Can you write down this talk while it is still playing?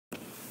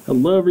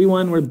Hello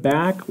everyone, we're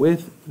back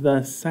with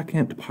the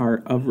second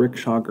part of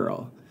Rickshaw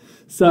Girl.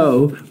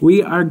 So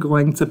we are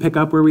going to pick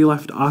up where we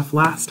left off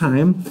last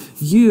time.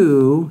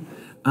 You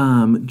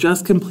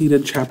just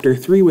completed chapter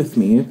 3 with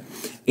me,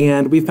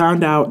 and we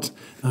found out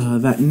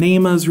that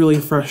Naema's really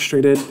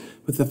frustrated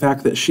with the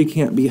fact that she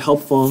can't be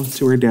helpful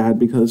to her dad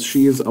because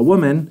she's a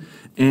woman,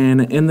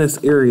 and in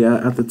this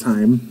area at the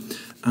time,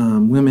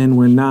 women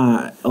were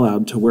not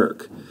allowed to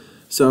work.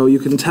 So you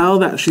can tell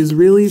that she's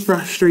really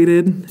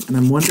frustrated, and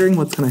I'm wondering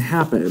what's going to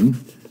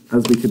happen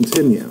as we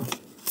continue.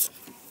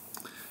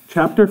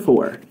 Chapter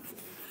 4.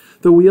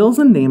 The wheels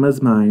in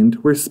Naema's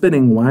mind were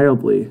spinning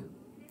wildly.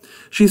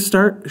 She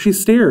stared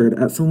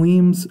at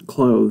Salim's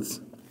clothes.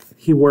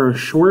 He wore a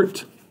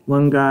short,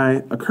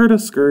 lungi, a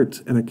Curtis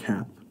skirt, and a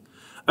cap.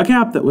 A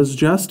cap that was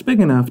just big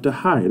enough to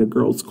hide a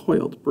girl's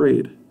coiled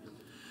braid.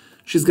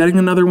 She's getting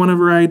another one of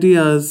her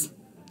ideas,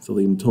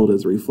 Salim told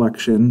his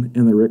reflection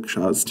in the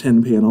rickshaw's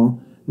tin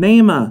panel.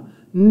 Naema!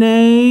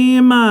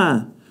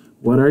 Naema!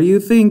 What are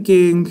you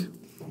thinking?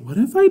 What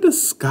if I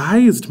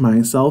disguised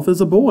myself as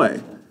a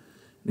boy?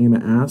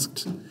 Naema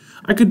asked.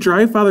 I could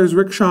drive Father's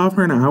rickshaw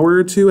for an hour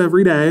or two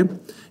every day.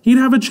 He'd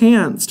have a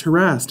chance to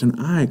rest, and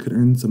I could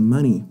earn some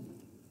money.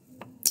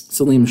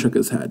 Salim shook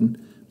his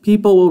head.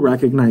 People will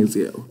recognize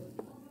you.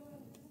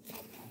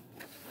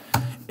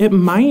 It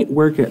might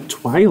work at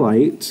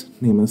twilight,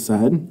 Naema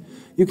said.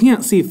 You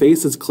can't see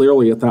faces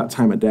clearly at that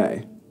time of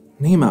day.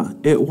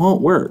 Naema, it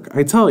won't work,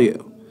 I tell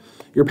you.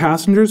 Your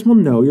passengers will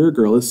know you're a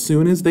girl as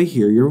soon as they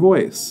hear your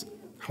voice.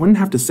 I wouldn't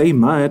have to say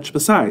much.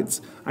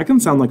 Besides, I can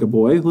sound like a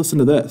boy. Listen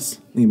to this.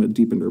 Naema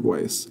deepened her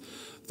voice.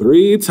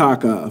 3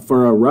 taka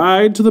for a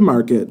ride to the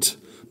market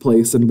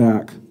place and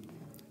back.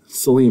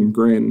 Salim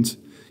grinned.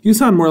 You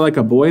sound more like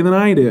a boy than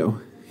I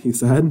do, he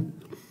said.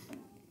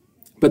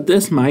 But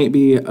this might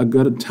be a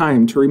good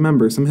time to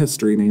remember some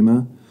history,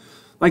 Naema.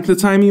 Like the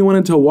time you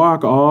wanted to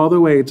walk all the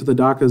way to the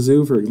Dhaka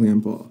Zoo, for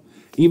example,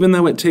 even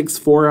though it takes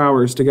 4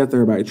 hours to get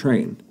there by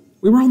train.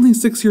 We were only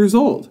 6 years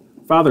old.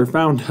 Father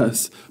found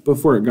us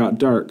before it got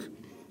dark.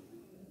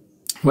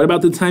 What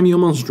about the time you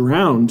almost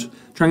drowned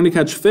trying to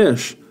catch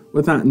fish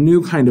with that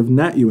new kind of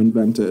net you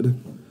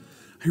invented?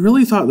 I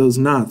really thought those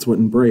knots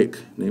wouldn't break,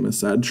 Naema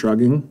said,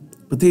 shrugging.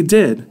 But they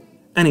did.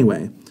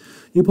 Anyway,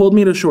 you pulled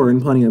me to shore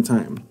in plenty of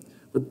time.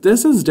 But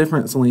this is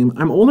different, Salim.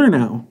 I'm older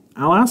now.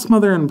 I'll ask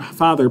Mother and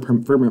Father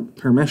for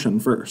permission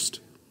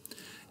first.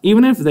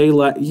 Even if they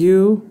let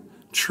you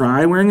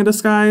try wearing a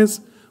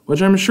disguise,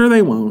 which I'm sure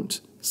they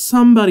won't,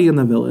 somebody in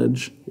the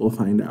village will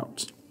find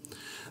out.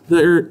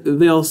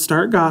 They'll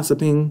start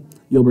gossiping.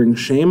 You'll bring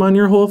shame on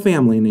your whole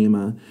family,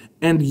 Naema,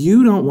 and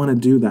you don't want to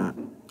do that.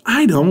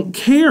 I don't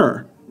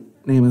care,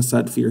 Naema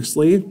said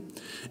fiercely.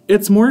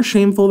 It's more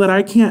shameful that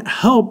I can't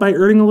help by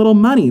earning a little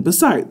money.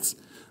 Besides,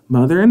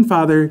 Mother and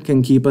Father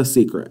can keep a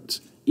secret.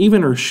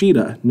 Even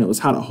Rashida knows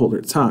how to hold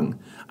her tongue.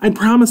 I'd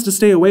promised to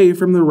stay away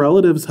from the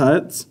relatives'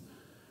 huts.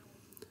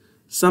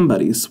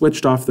 Somebody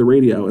switched off the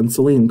radio and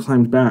Salim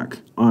climbed back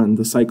on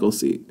the cycle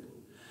seat.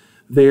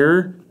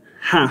 There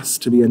has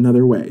to be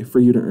another way for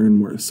you to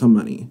earn some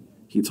money,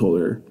 he told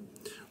her.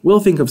 We'll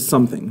think of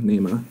something,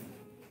 Naema.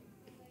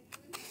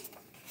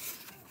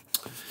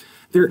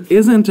 There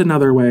isn't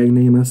another way,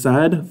 Naema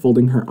said,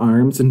 folding her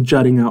arms and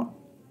jutting out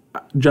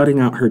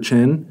her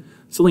chin.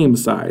 Salim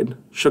sighed,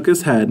 shook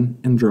his head,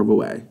 and drove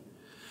away.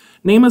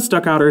 Naema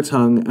stuck out her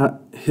tongue at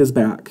his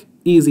back.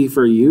 Easy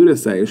for you to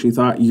say, she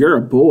thought. You're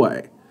a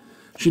boy.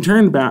 She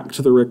turned back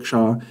to the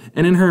rickshaw,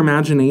 and in her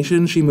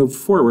imagination, she moved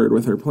forward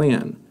with her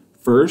plan.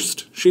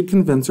 First, she'd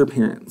convince her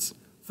parents.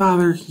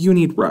 Father, you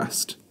need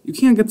rest. You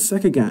can't get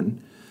sick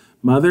again.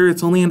 Mother,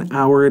 it's only an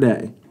hour a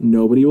day.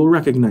 Nobody will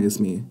recognize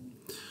me.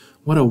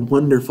 What a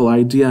wonderful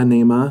idea,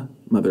 Naema,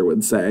 Mother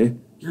would say.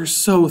 You're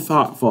so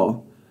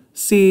thoughtful.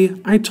 See,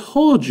 I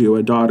told you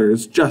a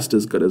daughter's just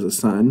as good as a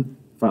son,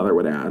 Father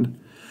would add.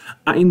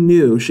 I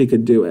knew she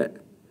could do it.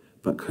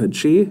 But could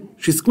she?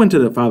 She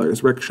squinted at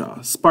Father's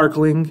rickshaw,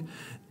 sparkling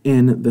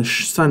in the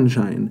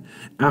sunshine.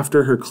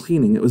 After her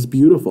cleaning, it was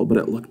beautiful, but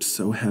it looked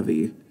so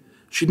heavy.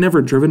 She'd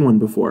never driven one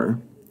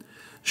before.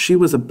 She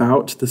was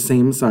about the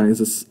same size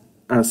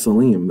as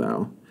Salim,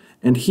 though,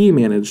 and he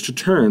managed to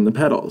turn the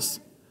pedals.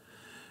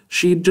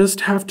 She'd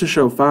just have to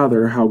show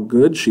Father how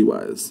good she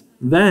was.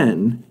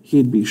 Then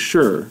he'd be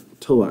sure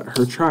to let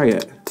her try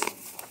it.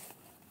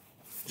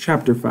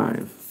 Chapter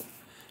 5.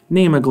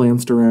 Naema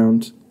glanced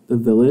around. The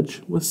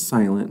village was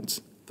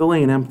silent, the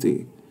lane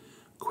empty.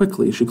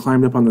 Quickly, she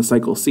climbed up on the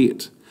cycle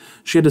seat.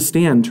 She had to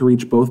stand to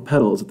reach both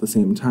pedals at the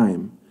same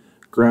time.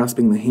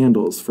 Grasping the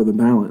handles for the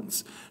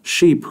balance,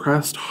 she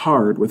pressed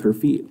hard with her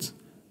feet.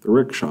 The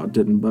rickshaw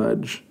didn't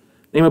budge.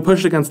 Naema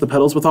pushed against the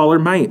pedals with all her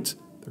might.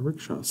 The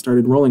rickshaw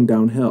started rolling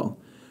downhill.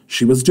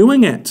 She was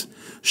doing it!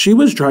 She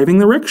was driving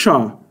the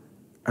rickshaw!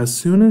 As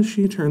soon as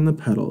she turned the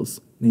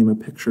pedals,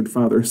 Naema pictured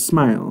Father's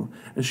smile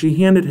as she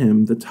handed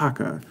him the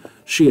taka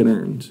she had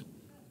earned.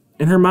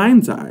 In her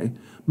mind's eye,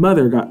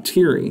 Mother got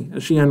teary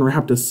as she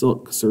unwrapped a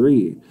silk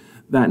saree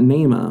that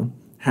Naema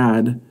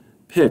had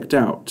picked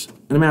out.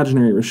 An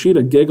imaginary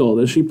Rashida giggled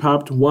as she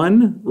popped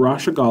one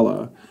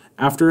Rashagala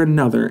after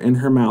another in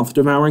her mouth,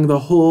 devouring the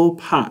whole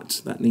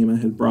pot that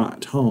Nema had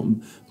brought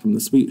home from the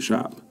sweet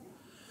shop.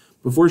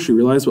 Before she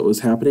realized what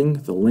was happening,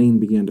 the lane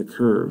began to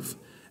curve.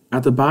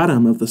 At the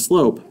bottom of the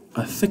slope,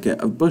 a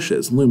thicket of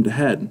bushes loomed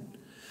ahead.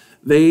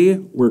 They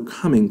were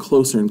coming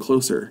closer and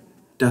closer.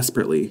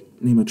 Desperately,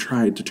 Nema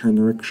tried to turn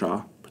the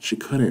rickshaw, but she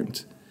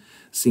couldn't.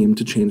 Seemed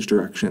to change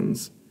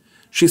directions.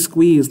 She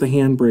squeezed the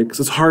handbrakes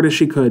as hard as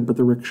she could, but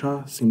the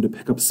rickshaw seemed to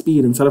pick up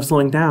speed instead of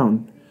slowing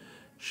down.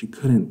 She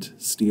couldn't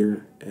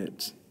steer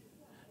it.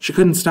 She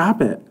couldn't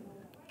stop it.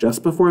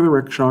 Just before the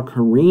rickshaw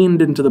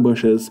careened into the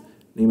bushes,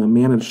 Nema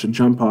managed to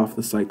jump off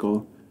the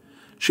cycle.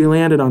 She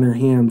landed on her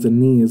hands and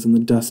knees in the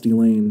dusty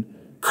lane.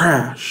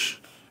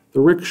 Crash! The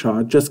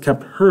rickshaw just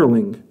kept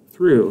hurling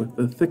through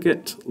the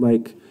thicket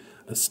like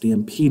a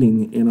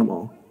stampeding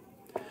animal.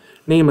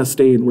 Nema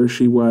stayed where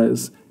she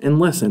was and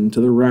listened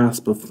to the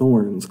rasp of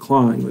thorns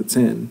clawing the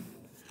tin.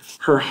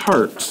 Her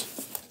heart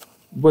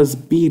was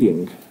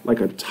beating like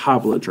a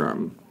tabla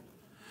drum.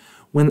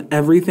 When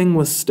everything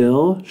was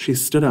still, she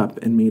stood up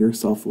and made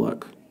herself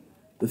look.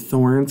 The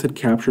thorns had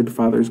captured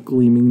Father's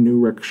gleaming new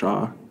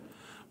rickshaw,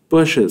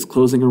 bushes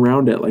closing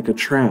around it like a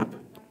trap.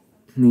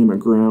 Nema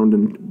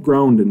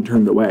groaned and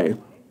turned away.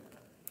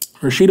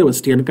 Rashida was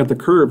standing at the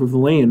curve of the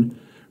lane,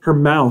 her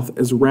mouth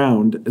as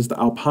round as the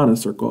Alpana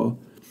circle.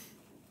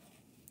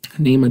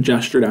 Nema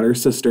gestured at her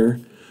sister,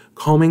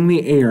 combing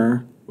the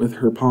air with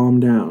her palm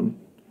down,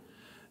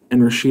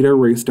 and Rashida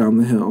raced down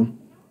the hill.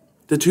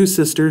 The two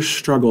sisters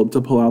struggled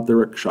to pull out the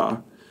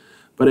rickshaw,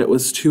 but it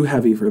was too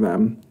heavy for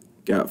them.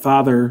 "Get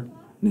Father,"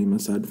 Nema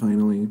said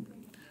finally.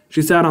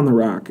 She sat on the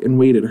rock and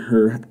weighted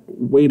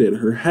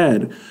her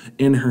head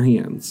in her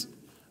hands.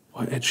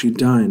 What had she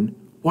done?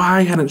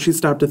 Why hadn't she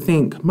stopped to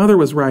think? Mother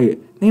was right.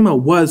 Nema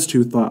was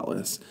too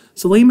thoughtless.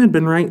 Salim had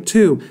been right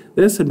too.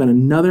 This had been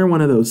another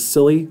one of those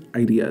silly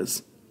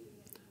ideas.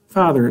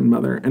 Father and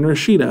Mother and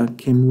Rashida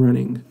came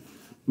running.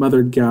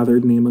 Mother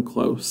gathered Nema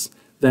close.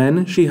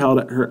 Then she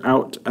held her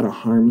out at a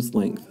arm's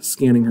length,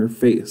 scanning her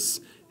face,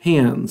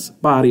 hands,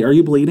 body. "Are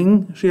you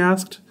bleeding?" she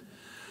asked.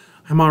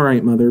 "I'm all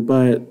right, Mother,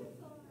 but..."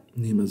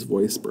 Nema's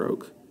voice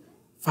broke.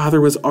 Father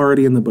was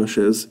already in the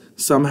bushes.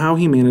 Somehow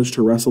he managed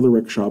to wrestle the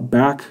rickshaw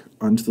back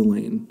onto the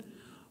lane.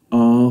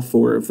 All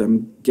four of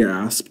them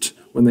gasped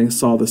when they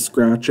saw the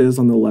scratches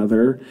on the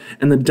leather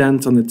and the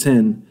dents on the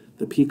tin.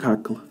 The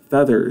peacock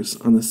feathers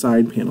on the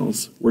side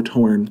panels were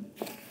torn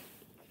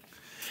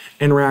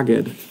and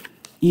ragged.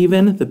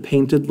 Even the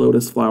painted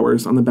lotus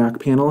flowers on the back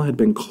panel had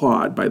been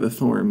clawed by the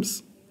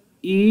thorns.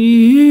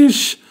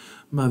 "Eesh!"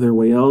 Mother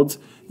wailed.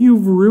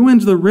 "You've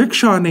ruined the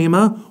rickshaw,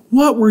 Nema.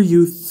 What were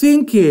you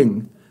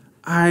thinking?"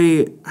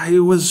 I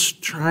was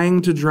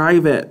trying to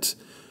drive it."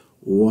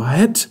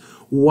 "What?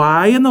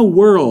 Why in the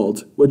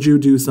world would you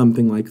do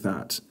something like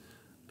that?"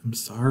 "I'm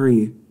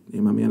sorry,"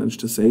 Nema managed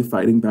to say,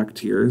 fighting back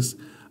tears.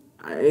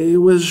 "I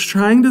was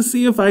trying to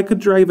see if I could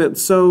drive it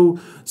so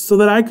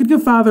that I could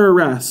give Father a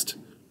rest."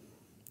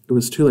 It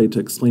was too late to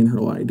explain her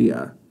whole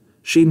idea.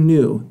 She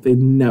knew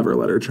they'd never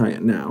let her try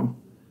it now.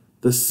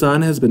 "The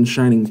sun has been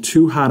shining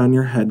too hot on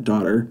your head,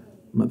 daughter,"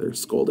 Mother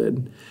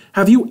scolded.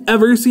 "Have you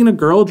ever seen a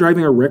girl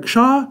driving a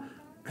rickshaw?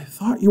 I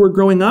thought you were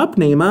growing up,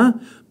 Nema,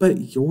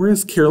 but you're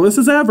as careless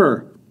as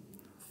ever."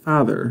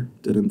 Father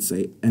didn't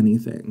say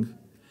anything.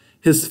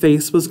 His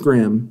face was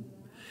grim.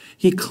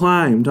 He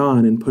climbed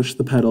on and pushed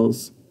the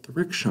pedals. The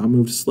rickshaw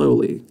moved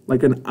slowly,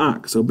 like an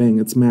ox obeying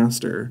its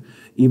master,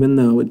 even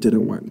though it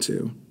didn't want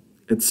to.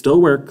 "It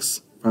still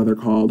works," Father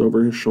called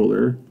over his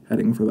shoulder,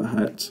 heading for the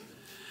hut.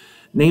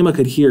 Nema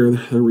could hear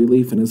the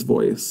relief in his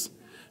voice.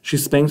 She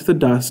spanked the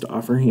dust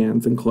off her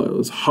hands and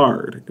clothes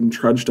hard and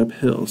trudged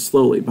uphill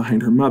slowly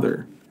behind her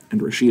mother and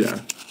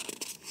Rashida.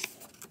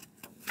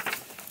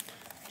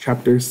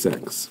 Chapter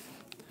 6.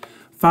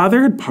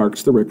 Father had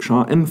parked the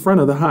rickshaw in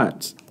front of the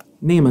hut.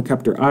 Nema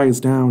kept her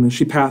eyes down as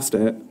she passed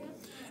it.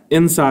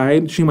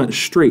 Inside, she went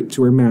straight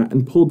to her mat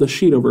and pulled the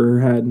sheet over her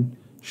head.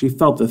 She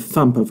felt the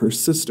thump of her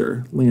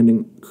sister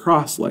landing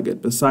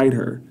cross-legged beside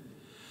her.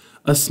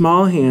 A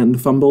small hand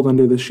fumbled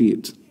under the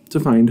sheet to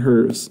find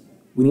hers.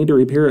 "We need to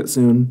repair it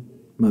soon,"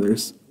 Mother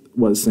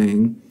was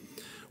saying.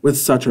 "With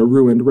such a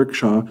ruined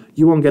rickshaw,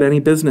 you won't get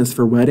any business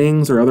for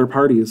weddings or other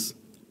parties."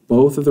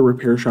 "Both of the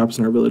repair shops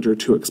in our village are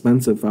too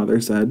expensive," Father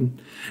said,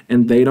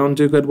 "and they don't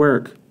do good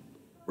work."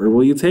 "Where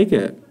will you take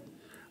it?"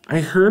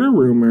 "I heard a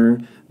rumor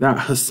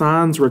that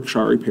Hassan's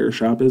rickshaw repair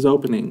shop is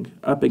opening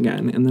up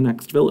again in the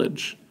next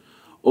village.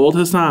 Old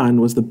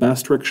Hassan was the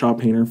best rickshaw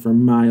painter for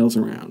miles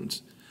around.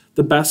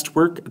 The best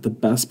work at the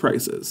best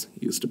prices,"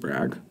 he used to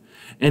brag.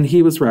 And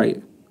he was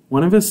right.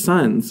 One of his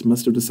sons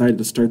must have decided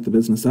to start the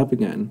business up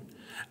again.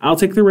 "I'll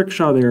take the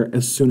rickshaw there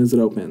as soon as it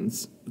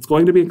opens." "It's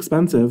going to be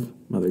expensive,"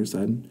 Mother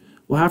said.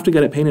 "We'll have to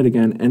get it painted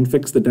again and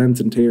fix the dents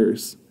and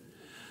tears."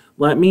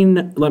 Let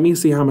me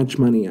see how much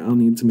money I'll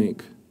need to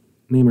make."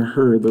 Nema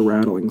heard the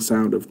rattling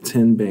sound of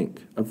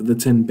the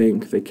tin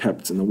bank they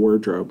kept in the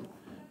wardrobe.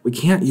 "We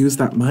can't use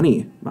that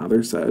money,"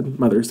 Mother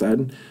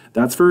said.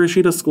 "That's for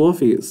Rashida's school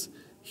fees.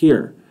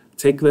 Here,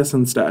 take this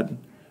instead.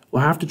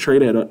 We'll have to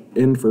trade it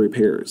in for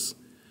repairs."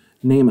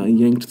 Naima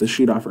yanked the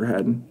sheet off her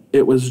head.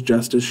 It was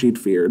just as she'd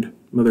feared.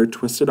 Mother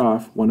twisted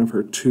off one of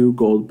her 2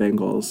 gold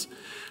bangles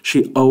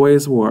she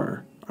always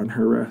wore on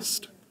her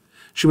wrist.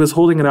 She was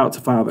holding it out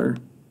to Father.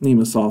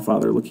 Naima saw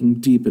Father looking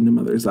deep into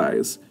Mother's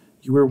eyes.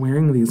 "You were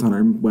wearing these on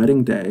our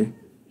wedding day,"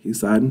 he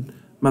said.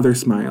 Mother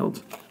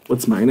smiled.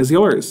 "What's mine is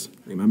yours,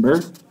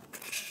 remember?"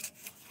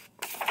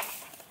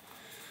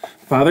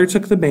 Father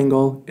took the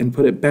bangle and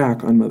put it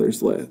back on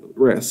Mother's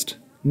wrist.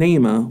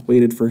 Naima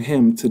waited for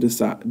him to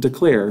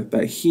declare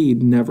that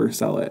he'd never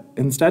sell it.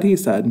 Instead, he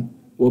said,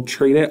 "We'll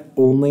trade it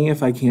only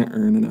if I can't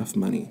earn enough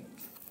money."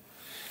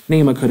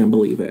 Naima couldn't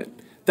believe it.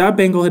 That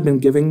bangle had been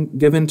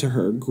given to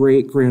her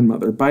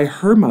great-grandmother by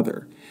her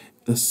mother.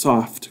 The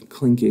soft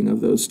clinking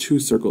of those 2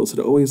 circles had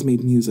always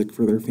made music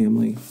for their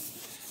family.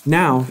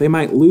 Now they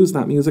might lose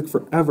that music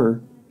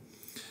forever.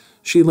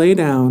 She lay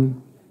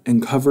down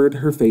and covered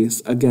her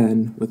face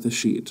again with the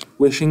sheet,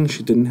 wishing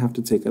she didn't have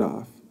to take it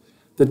off.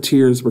 The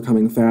tears were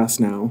coming fast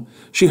now.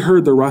 She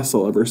heard the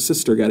rustle of her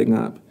sister getting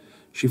up.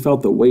 She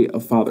felt the weight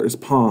of Father's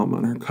palm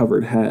on her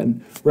covered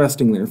head,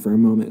 resting there for a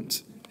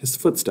moment. His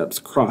footsteps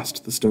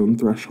crossed the stone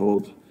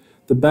threshold.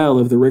 The bell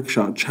of the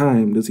rickshaw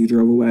chimed as he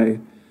drove away.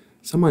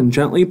 Someone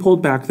gently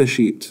pulled back the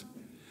sheet.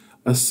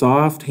 A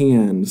soft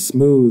hand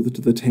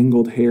smoothed the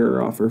tangled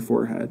hair off her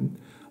forehead.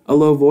 A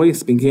low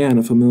voice began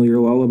a familiar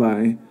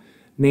lullaby.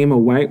 Naima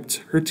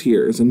wiped her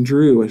tears and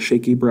drew a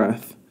shaky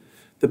breath.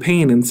 The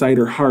pain inside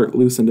her heart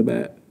loosened a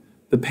bit.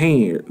 The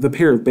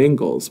pair of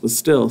bangles was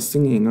still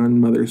singing on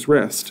Mother's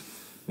wrist.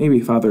 Maybe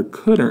Father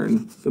could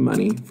earn the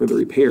money for the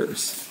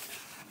repairs.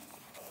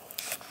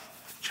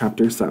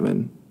 Chapter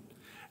 7.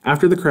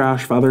 After the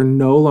crash, Father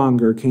no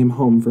longer came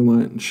home for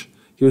lunch.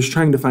 He was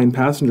trying to find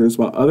passengers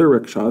while other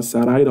rickshaws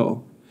sat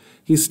idle.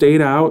 He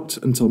stayed out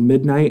until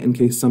midnight in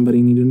case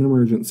somebody needed an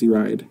emergency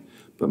ride.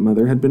 But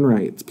Mother had been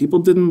right. People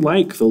didn't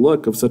like the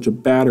look of such a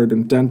battered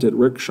and dented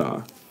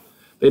rickshaw.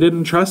 They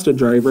didn't trust a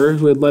driver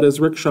who had let his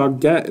rickshaw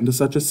get into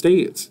such a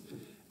state.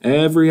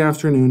 Every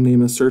afternoon,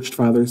 Naima searched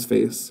Father's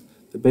face.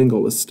 The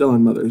bangle was still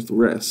on Mother's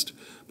wrist.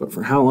 But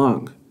for how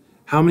long?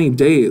 How many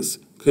days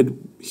could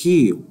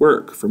he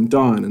work from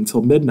dawn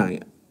until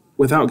midnight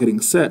without getting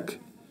sick?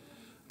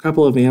 A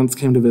couple of aunts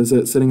came to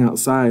visit, sitting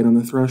outside on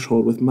the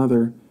threshold with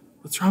Mother.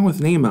 "What's wrong with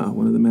Naima?"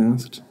 one of them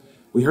asked.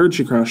 "We heard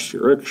she crashed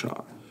your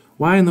rickshaw.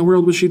 Why in the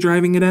world was she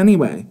driving it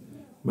anyway?"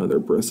 Mother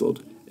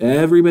bristled.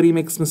 "Everybody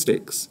makes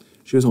mistakes.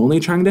 She was only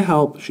trying to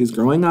help. She's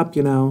growing up,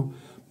 you know."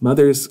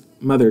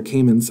 Mother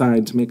came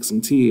inside to make some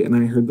tea, and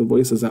I heard the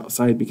voices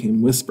outside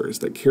became whispers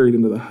that carried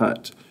into the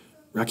hut.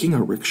 "Wrecking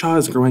a rickshaw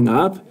is growing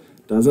up?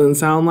 Doesn't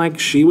sound like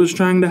she was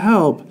trying to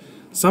help.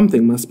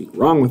 Something must be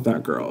wrong with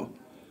that girl."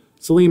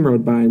 Salim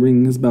rode by,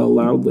 ringing his bell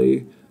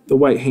loudly, the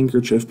white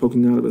handkerchief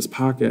poking out of his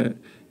pocket.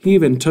 He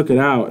even took it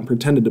out and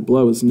pretended to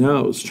blow his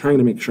nose, trying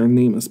to make sure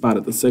Naima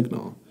spotted the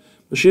signal.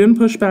 But she didn't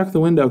push back the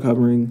window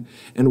covering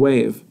and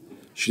wave.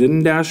 She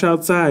didn't dash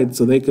outside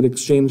so they could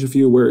exchange a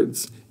few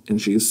words,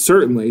 and she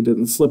certainly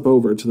didn't slip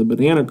over to the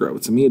banana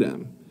grove to meet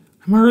him.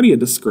 "I'm already a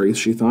disgrace,"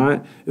 she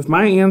thought. "If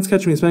my aunts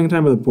catch me spending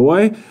time with a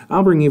boy,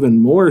 I'll bring even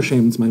more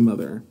shame to my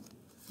mother."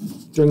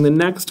 During the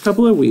next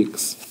couple of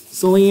weeks,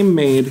 Salim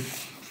made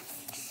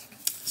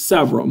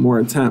several more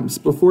attempts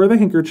before the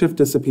handkerchief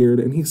disappeared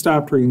and he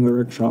stopped ringing the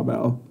rickshaw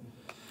bell.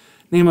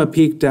 Naima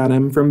peeked at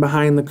him from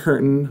behind the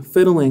curtain,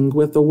 fiddling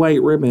with the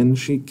white ribbon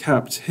she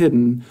kept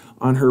hidden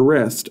on her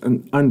wrist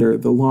and under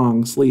the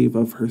long sleeve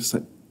of her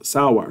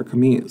salwar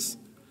kameez.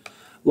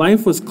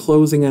 Life was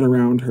closing in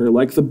around her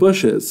like the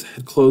bushes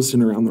had closed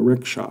in around the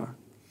rickshaw.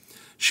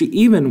 She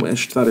even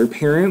wished that her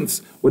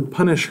parents would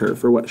punish her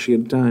for what she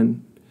had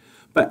done.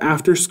 But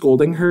after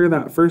scolding her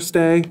that first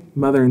day,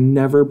 Mother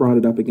never brought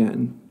it up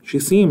again. She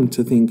seemed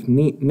to think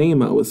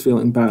Naima was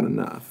feeling bad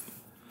enough.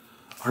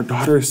 "Our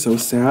daughter's so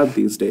sad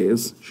these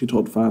days," she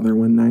told Father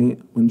one night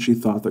when she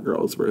thought the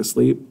girls were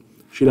asleep.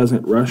 "She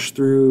doesn't rush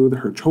through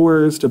her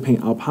chores to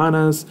paint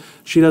alpanas.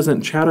 She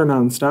doesn't chatter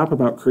nonstop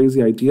about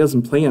crazy ideas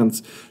and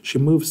plans. She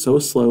moves so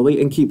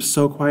slowly and keeps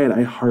so quiet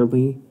I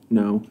hardly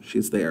know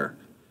she's there.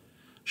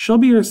 She'll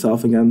be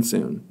herself again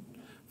soon,"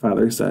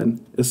 Father said,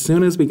 "as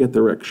soon as we get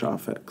the rickshaw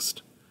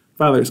fixed."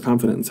 Father's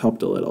confidence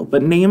helped a little,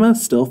 but Naima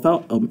still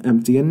felt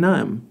empty and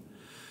numb.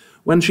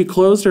 When she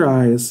closed her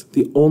eyes,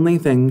 the only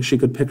thing she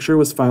could picture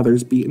was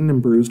Father's beaten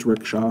and bruised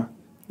rickshaw.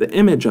 The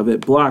image of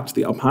it blocked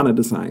the alpana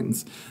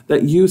designs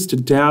that used to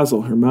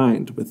dazzle her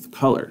mind with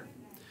color.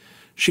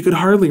 She could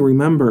hardly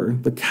remember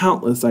the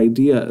countless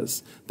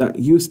ideas that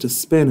used to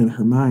spin in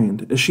her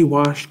mind as she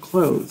washed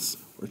clothes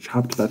or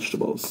chopped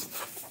vegetables.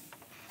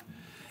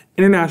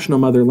 International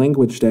Mother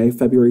Language Day,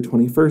 February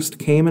 21st,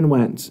 came and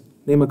went.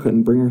 Naima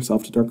couldn't bring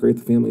herself to decorate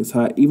the family's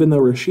hut, even though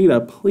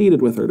Rashida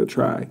pleaded with her to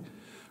try.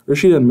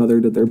 Rashida and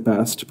Mother did their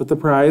best, but the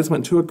prize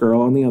went to a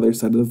girl on the other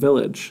side of the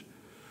village.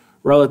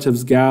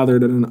 Relatives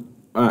gathered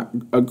at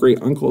a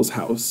great-uncle's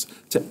house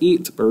to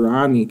eat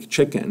biryani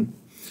chicken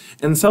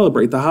and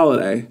celebrate the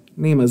holiday.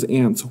 Naima's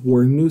aunts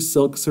wore new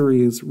silk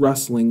saris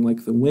rustling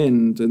like the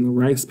wind in the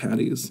rice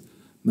paddies.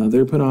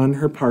 Mother put on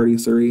her party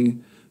sari,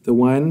 the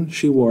one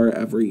she wore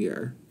every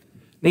year.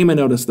 Naima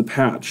noticed the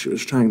patch she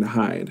was trying to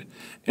hide,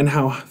 and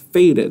how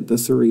faded the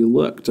cerise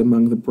looked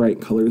among the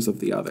bright colors of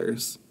the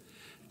others.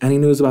 Any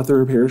news about the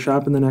repair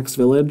shop in the next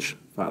village?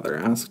 Father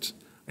asked.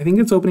 I think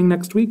it's opening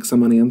next week,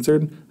 someone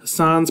answered.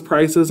 Hassan's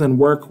prices and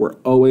work were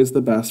always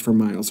the best for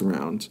miles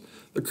around.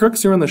 The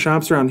crooks who run the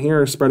shops around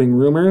here are spreading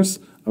rumors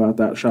about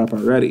that shop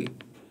already.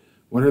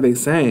 What are they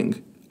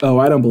saying? Oh,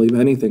 I don't believe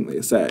anything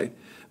they say.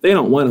 They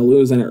don't want to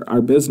lose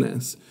our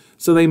business,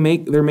 so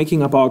they're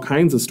making up all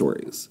kinds of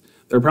stories.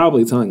 They're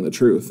probably telling the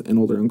truth, an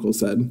older uncle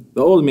said.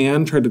 The old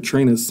man tried to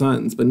train his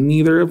sons, but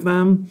neither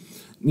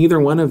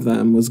one of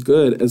them was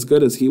as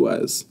good as he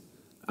was.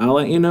 I'll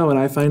let you know when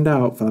I find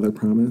out, Father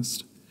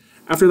promised.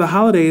 After the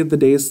holiday, the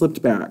days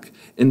slipped back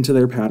into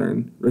their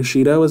pattern.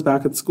 Rashida was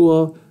back at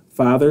school,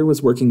 Father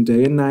was working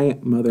day and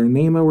night, Mother and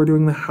Naima were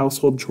doing the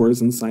household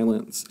chores in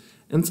silence,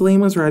 and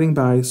Salim was riding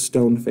by,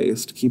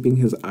 stone-faced, keeping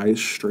his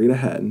eyes straight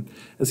ahead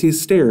as he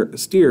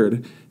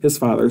steered his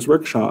father's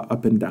rickshaw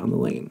up and down the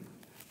lane.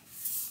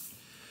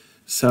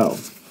 So,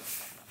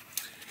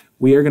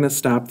 we are going to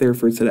stop there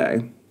for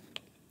today.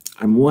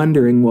 I'm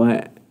wondering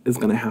what is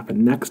going to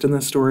happen next in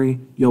this story.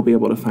 You'll be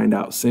able to find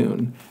out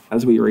soon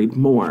as we read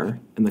more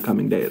in the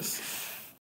coming days.